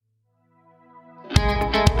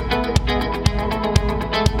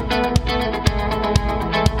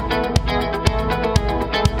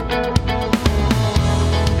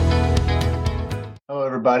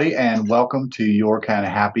everybody, and welcome to Your Kind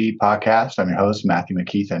of Happy podcast. I'm your host, Matthew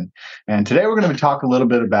McKeithen. And today we're going to talk a little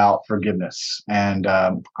bit about forgiveness. And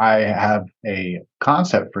I have a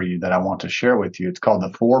concept for you that I want to share with you. It's called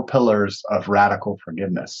the 4 pillars of radical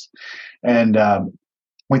forgiveness. And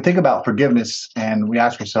we think about forgiveness and we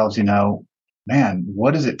ask ourselves, man,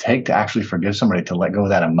 what does it take to actually forgive somebody, to let go of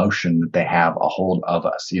that emotion that they have a hold of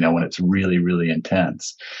us, when it's really, really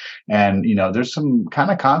intense? And, there's some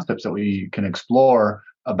kind of concepts that we can explore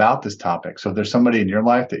about this topic. So if there's somebody in your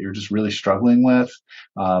life that you're just really struggling with,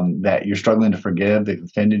 that you're struggling to forgive, they've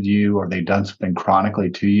offended you, or they've done something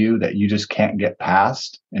chronically to you that you just can't get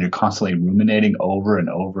past, and you're constantly ruminating over and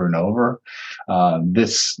over and over,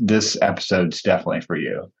 this episode's definitely for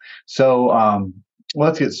you. So, well,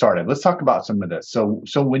 let's get started. Let's talk about some of this. So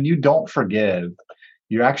when you don't forgive,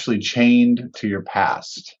 you're actually chained to your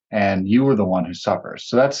past, and you are the one who suffers.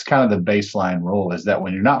 So that's kind of the baseline rule, is that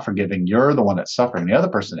when you're not forgiving, you're the one that's suffering. The other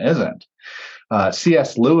person isn't.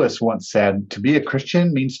 C.S. Lewis once said, to be a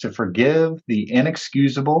Christian means to forgive the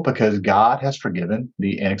inexcusable because God has forgiven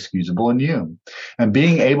the inexcusable in you. And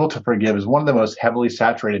being able to forgive is one of the most heavily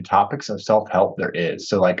saturated topics of self-help there is.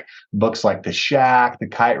 So like books like The Shack, The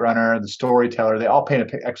Kite Runner, The Storyteller, they all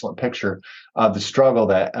paint an excellent picture of the struggle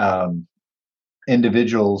that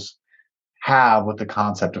individuals have with the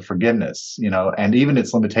concept of forgiveness, and even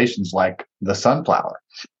its limitations, like The Sunflower.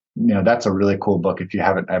 That's a really cool book if you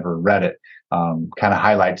haven't ever read it. Kind of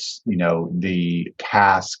highlights, the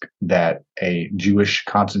task that a Jewish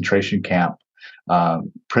concentration camp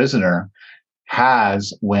prisoner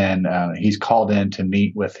has when he's called in to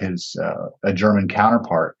meet with his a German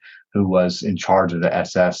counterpart who was in charge of the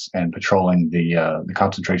SS and patrolling the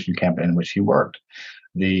concentration camp in which he worked.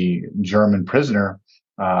 The German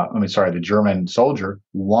the German soldier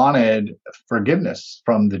wanted forgiveness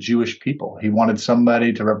from the Jewish people. He wanted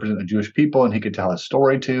somebody to represent the Jewish people, and he could tell his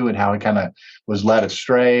story to, and how he kind of was led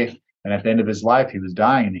astray. And at the end of his life, he was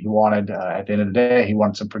dying, and he wanted, at the end of the day, he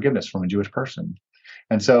wanted some forgiveness from a Jewish person.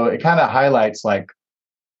 And so it kind of highlights,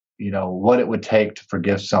 what it would take to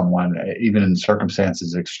forgive someone, even in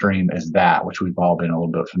circumstances extreme as that, which we've all been a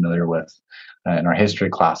little bit familiar with in our history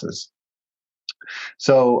classes.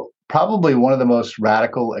 So probably one of the most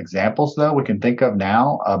radical examples, though, we can think of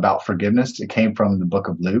now about forgiveness, it came from the book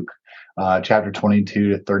of Luke, chapter 22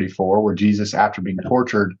 to 34, where Jesus, after being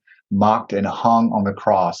tortured, mocked, and hung on the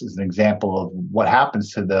cross, is an example of what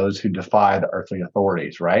happens to those who defy the earthly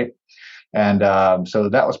authorities, right? And so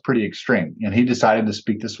that was pretty extreme. And he decided to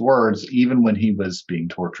speak these words even when he was being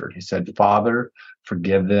tortured. He said, "Father,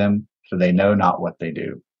 forgive them, for they know not what they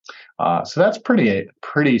do." So that's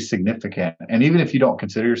pretty significant. And even if you don't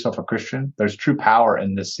consider yourself a Christian, there's true power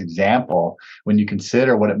in this example when you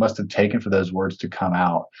consider what it must have taken for those words to come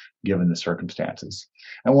out, given the circumstances.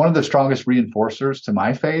 And one of the strongest reinforcers to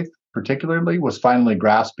my faith, particularly, was finally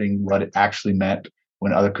grasping what it actually meant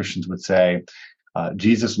when other Christians would say,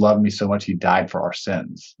 Jesus loved me so much, he died for our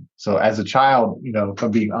sins. So as a child, if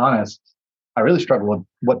I'm being honest, I really struggled with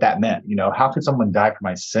what that meant. How could someone die for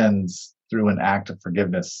my sins through an act of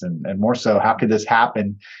forgiveness? And more so, how could this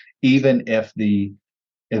happen even if the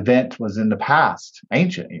event was in the past,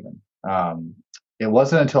 ancient even? It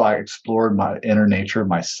wasn't until I explored my inner nature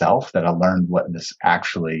myself that I learned what this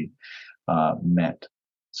actually meant.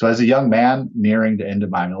 So as a young man nearing the end of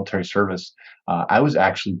my military service, I was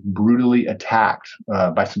actually brutally attacked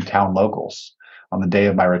by some town locals on the day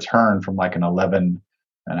of my return from like an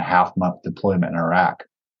 11.5-month deployment in Iraq.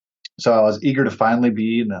 So I was eager to finally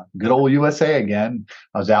be in the good old USA again.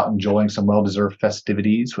 I was out enjoying some well-deserved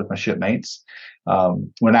festivities with my shipmates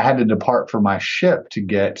when I had to depart for my ship to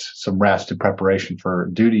get some rest in preparation for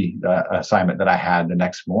duty assignment that I had the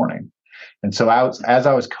next morning. And so as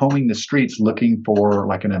I was combing the streets looking for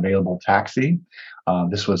like an available taxi,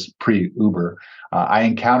 this was pre-Uber, I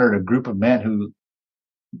encountered a group of men who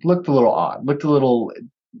looked a little odd, looked a little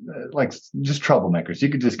like just troublemakers. You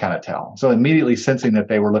could just kind of tell. So immediately sensing that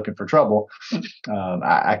they were looking for trouble,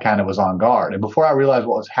 I kind of was on guard. And before I realized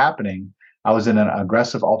what was happening, I was in an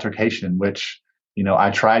aggressive altercation in which,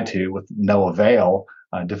 I tried to, with no avail,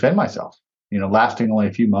 defend myself, lasting only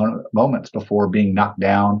a few moments before being knocked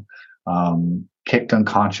down, kicked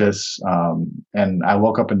unconscious. And I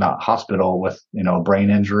woke up in the hospital with, a brain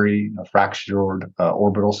injury, a fractured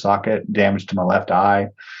orbital socket, damage to my left eye,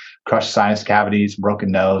 crushed sinus cavities,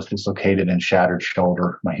 broken nose, dislocated and shattered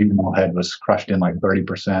shoulder. My humeral head was crushed in like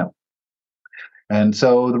 30%. And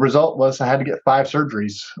so the result was I had to get 5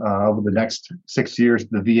 surgeries over the next 6 years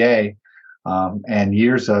at the VA, and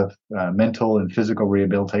years of mental and physical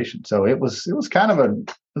rehabilitation. So it was kind of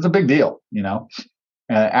a big deal,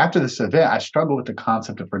 And after this event, I struggled with the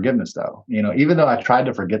concept of forgiveness, though. Even though I tried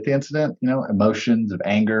to forget the incident, emotions of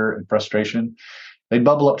anger and frustration, they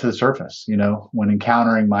bubble up to the surface, when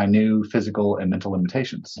encountering my new physical and mental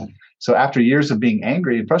limitations. So after years of being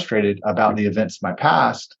angry and frustrated about the events of my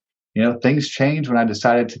past, things changed when I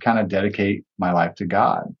decided to kind of dedicate my life to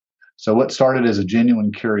God. So what started as a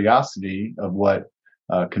genuine curiosity of what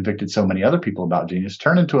convicted so many other people about genius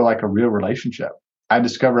turned into like a real relationship. I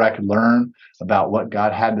discovered I could learn about what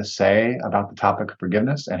God had to say about the topic of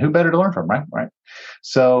forgiveness, and who better to learn from, right? Right.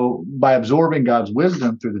 So by absorbing God's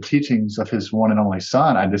wisdom through the teachings of his one and only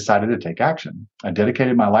son, I decided to take action. I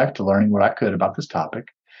dedicated my life to learning what I could about this topic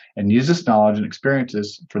and use this knowledge and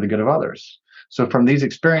experiences for the good of others. So from these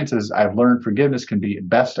experiences, I've learned forgiveness can be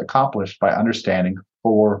best accomplished by understanding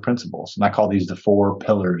four principles. And I call these the four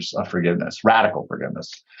pillars of forgiveness, radical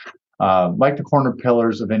forgiveness. Like the corner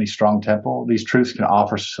pillars of any strong temple, these truths can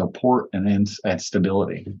offer support and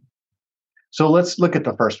stability. So let's look at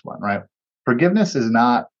the first one, right? Forgiveness is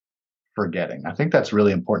not forgetting. I think that's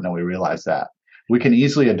really important that we realize that. We can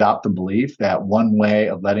easily adopt the belief that one way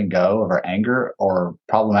of letting go of our anger or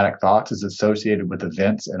problematic thoughts is associated with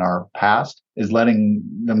events in our past is letting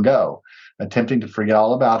them go, attempting to forget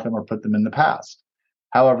all about them or put them in the past.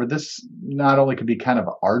 However, this not only can be kind of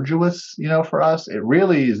arduous, for us, it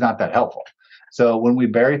really is not that helpful. So when we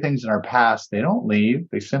bury things in our past, they don't leave.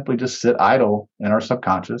 They simply just sit idle in our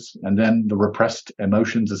subconscious. And then the repressed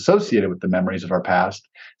emotions associated with the memories of our past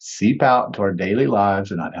seep out into our daily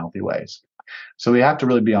lives in unhealthy ways. So we have to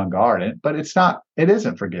really be on guard. But it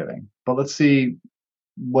isn't forgiving. But let's see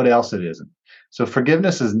what else it isn't. So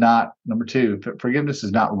forgiveness is not, number two, forgiveness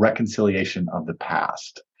is not reconciliation of the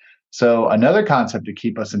past. So another concept to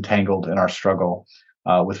keep us entangled in our struggle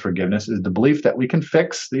with forgiveness is the belief that we can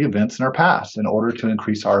fix the events in our past in order to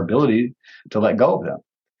increase our ability to let go of them.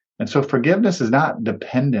 And so forgiveness is not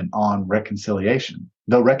dependent on reconciliation,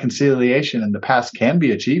 though reconciliation in the past can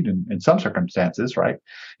be achieved in some circumstances, right?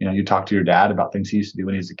 You talk to your dad about things he used to do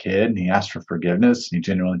when he was a kid and he asked for forgiveness and he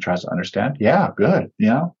genuinely tries to understand. Yeah, good.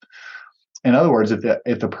 In other words, if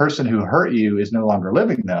the person who hurt you is no longer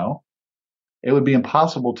living, though, it would be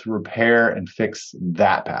impossible to repair and fix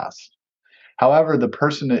that past. However, the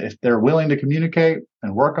person, if they're willing to communicate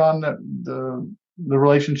and work on the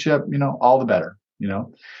relationship, all the better,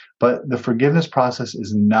 But the forgiveness process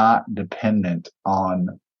is not dependent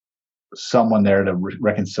on someone there to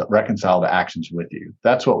reconcile the actions with you.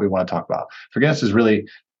 That's what we want to talk about. Forgiveness is really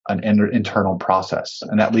an internal process.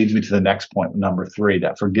 And that leads me to the next point, number 3,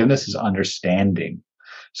 that forgiveness is understanding.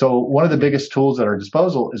 So one of the biggest tools at our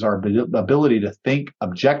disposal is our ability to think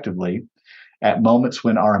objectively at moments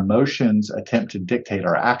when our emotions attempt to dictate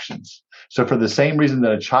our actions. So for the same reason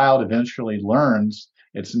that a child eventually learns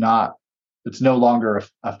it's no longer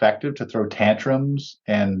effective to throw tantrums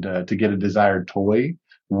and to get a desired toy,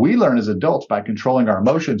 we learn as adults by controlling our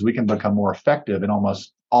emotions, we can become more effective in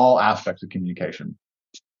almost all aspects of communication.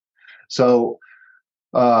 So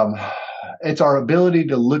it's our ability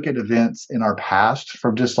to look at events in our past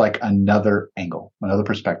from just like another angle, another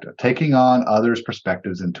perspective, taking on others'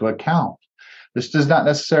 perspectives into account. This does not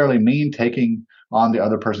necessarily mean taking on the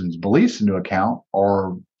other person's beliefs into account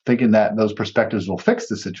or thinking that those perspectives will fix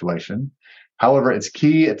the situation. However, it's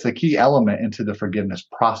a key element into the forgiveness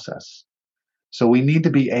process. So we need to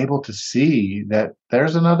be able to see that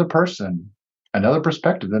there's another person, another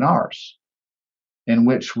perspective than ours, in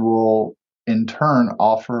which will in turn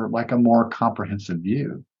offer like a more comprehensive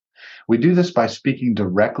view. We do this by speaking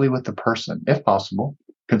directly with the person, if possible,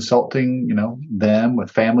 consulting, them with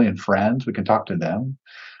family and friends. We can talk to them.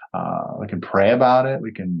 We can pray about it.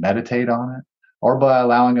 We can meditate on it, or by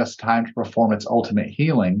allowing us time to perform its ultimate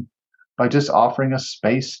healing by just offering us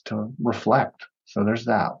space to reflect. So there's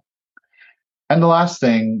that. And the last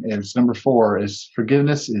thing is number 4 is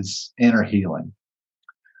forgiveness is inner healing.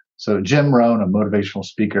 So Jim Rohn, a motivational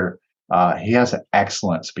speaker, he has an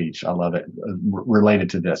excellent speech. I love it, related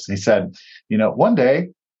to this. He said, one day,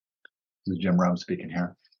 this is Jim Rohn speaking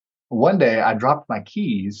here. One day I dropped my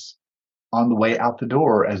keys on the way out the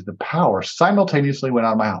door as the power simultaneously went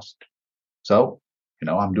out of my house. So,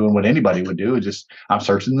 I'm doing what anybody would do. I'm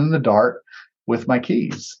searching in the dark with my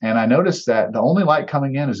keys. And I noticed that the only light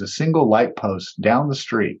coming in is a single light post down the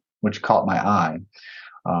street, which caught my eye.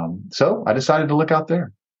 So I decided to look out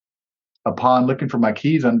there. Upon looking for my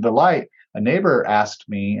keys under the light, a neighbor asked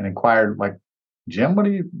me and inquired, like, Jim, what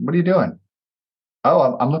are you doing?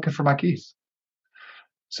 Oh, I'm looking for my keys.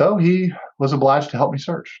 So he was obliged to help me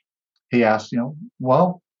search. He asked,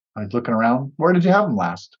 well, I was looking around, where did you have them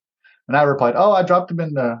last? And I replied, oh, I dropped them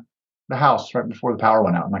in the house right before the power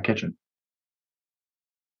went out in my kitchen.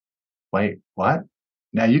 Wait, what?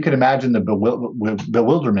 Now you can imagine the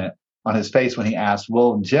bewilderment on his face when he asked,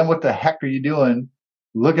 well, Jim, what the heck are you doing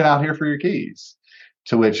looking out here for your keys?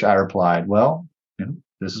 To which I replied, well,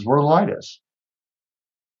 this is where the light is.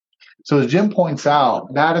 So as Jim points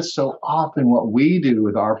out, that is so often what we do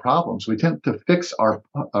with our problems. We tend to fix our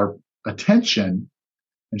attention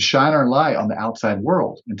and shine our light on the outside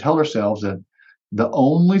world and tell ourselves that the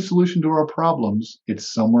only solution to our problems,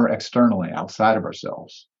 it's somewhere externally outside of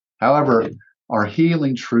ourselves. However, our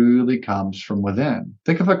healing truly comes from within.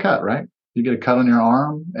 Think of a cut, right? You get a cut on your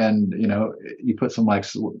arm and, you put some like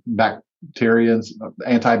bacteria,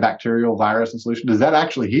 antibacterial virus in solution. Does that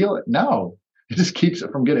actually heal it? No. It just keeps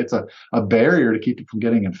it from getting, it's a barrier to keep it from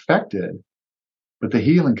getting infected. But the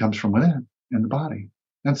healing comes from within in the body.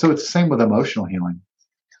 And so it's the same with emotional healing.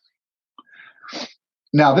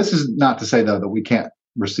 Now, this is not to say, though, that we can't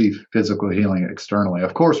receive physical healing externally.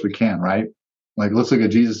 Of course we can, right? Like, let's look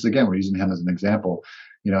at Jesus again. We're using him as an example.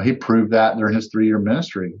 He proved that during his 3-year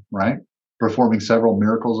ministry, right? Performing several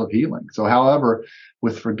miracles of healing. So, however,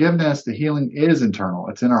 with forgiveness, the healing is internal.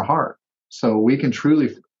 It's in our heart. So we can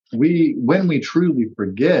when we truly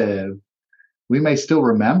forgive, we may still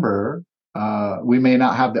remember, we may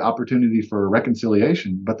not have the opportunity for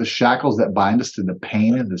reconciliation, but the shackles that bind us to the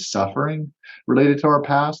pain and the suffering related to our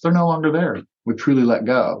past, they're no longer there. We truly let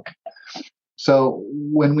go. So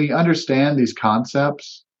when we understand these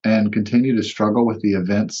concepts and continue to struggle with the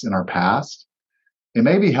events in our past, it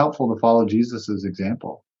may be helpful to follow Jesus's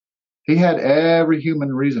example. He had every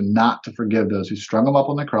human reason not to forgive those who strung him up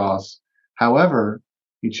on the cross. However,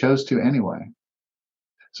 he chose to anyway.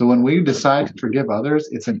 So when we decide to forgive others,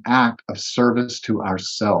 it's an act of service to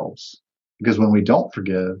ourselves. Because when we don't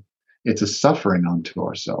forgive, it's a suffering unto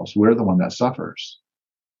ourselves. We're the one that suffers.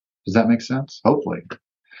 Does that make sense? Hopefully.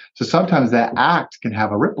 So sometimes that act can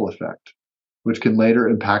have a ripple effect, which can later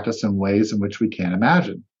impact us in ways in which we can't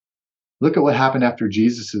imagine. Look at what happened after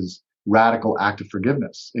Jesus's radical act of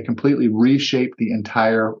forgiveness. It completely reshaped the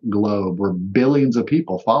entire globe, where billions of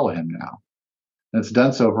people follow him now. And it's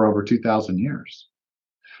done so for over 2,000 years.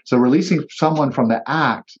 So releasing someone from the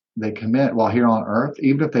act they commit while here on earth,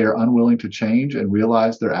 even if they are unwilling to change and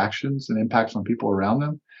realize their actions and impacts on people around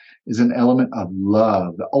them, is an element of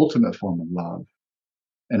love, the ultimate form of love.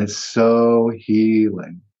 And it's so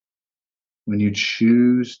healing. When you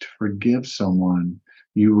choose to forgive someone,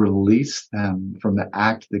 you release them from the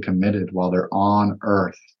act they committed while they're on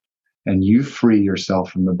earth. And you free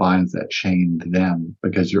yourself from the binds that chained them,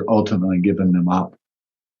 because you're ultimately giving them up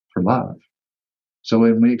for love. So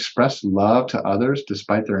when we express love to others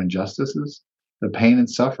despite their injustices, the pain and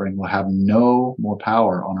suffering will have no more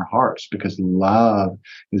power on our hearts, because love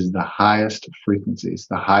is the highest frequency, it's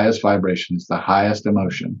the highest vibration, it's the highest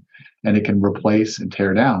emotion, and it can replace and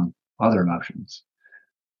tear down other emotions.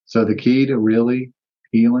 So the key to really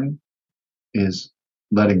healing is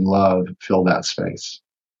letting love fill that space.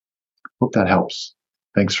 Hope that helps.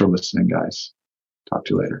 Thanks for listening, guys. Talk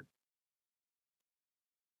to you later.